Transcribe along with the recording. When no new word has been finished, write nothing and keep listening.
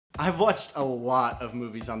I've watched a lot of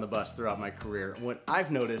movies on the bus throughout my career. What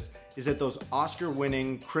I've noticed is that those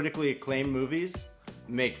Oscar-winning, critically acclaimed movies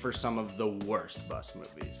make for some of the worst bus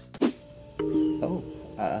movies. Oh,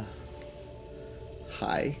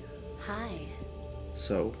 hi. Hi.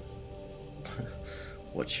 So,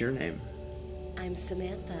 what's your name? I'm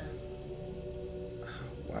Samantha.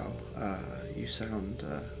 Wow, you sound,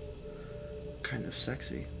 kind of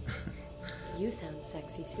sexy. You sound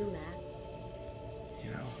sexy too, Matt. You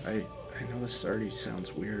know, I know this already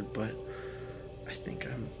sounds weird, but I think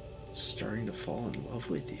I'm starting to fall in love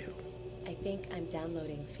with you. I think I'm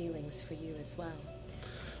downloading feelings for you as well.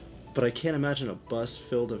 But I can't imagine a bus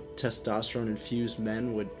filled of testosterone-infused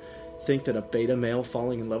men would think that a beta male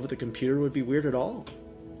falling in love with a computer would be weird at all.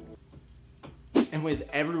 And with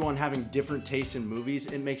everyone having different tastes in movies,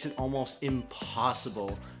 it makes it almost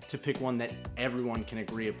impossible to pick one that everyone can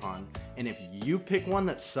agree upon. And if you pick one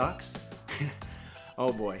that sucks,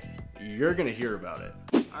 oh boy, you're gonna hear about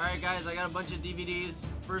it. Alright guys, I got a bunch of DVDs.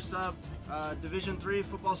 First up, Division III,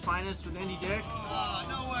 Football's Finest with Andy Dick. Oh,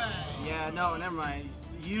 no way! Yeah, no, never mind.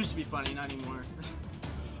 He used to be funny, not anymore.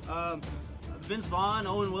 Vince Vaughn,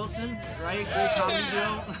 Owen Wilson, right? Great comedy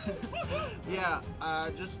duo. Yeah,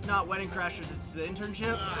 just not Wedding Crashers, it's The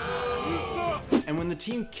Internship. And when the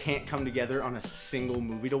team can't come together on a single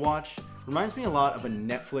movie to watch, reminds me a lot of a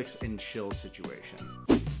Netflix and chill situation.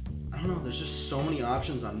 I don't know, there's just so many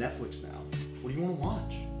options on Netflix now. What do you want to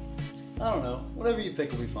watch? I don't know. Whatever you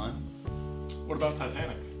pick will be fun. What about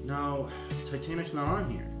Titanic? No, Titanic's not on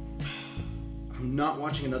here. I'm not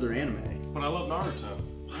watching another anime. But I love Naruto.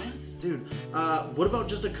 What? Dude, what about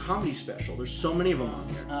just a comedy special? There's so many of them on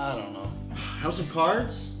here. I don't know. House of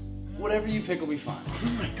Cards? Whatever you pick will be fine. Oh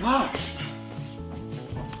my gosh!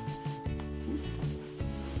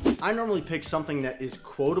 I normally pick something that is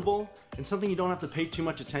quotable and something you don't have to pay too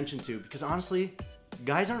much attention to because honestly,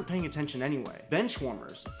 guys aren't paying attention anyway.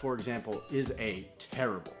 Benchwarmers, for example, is a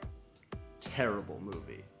terrible, terrible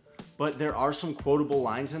movie. But there are some quotable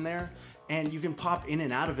lines in there and you can pop in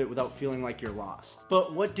and out of it without feeling like you're lost.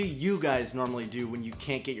 But what do you guys normally do when you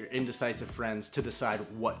can't get your indecisive friends to decide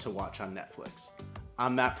what to watch on Netflix?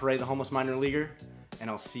 I'm Matt Paré, the Homeless Minor Leaguer, and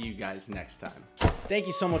I'll see you guys next time. Thank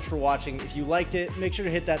you so much for watching. If you liked it, make sure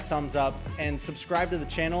to hit that thumbs up and subscribe to the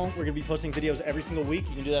channel. We're gonna be posting videos every single week.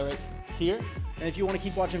 You can do that right here. And if you wanna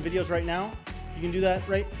keep watching videos right now, you can do that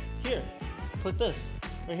right here. Click this,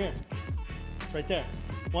 right here, right there.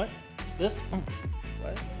 What? This?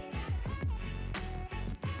 What?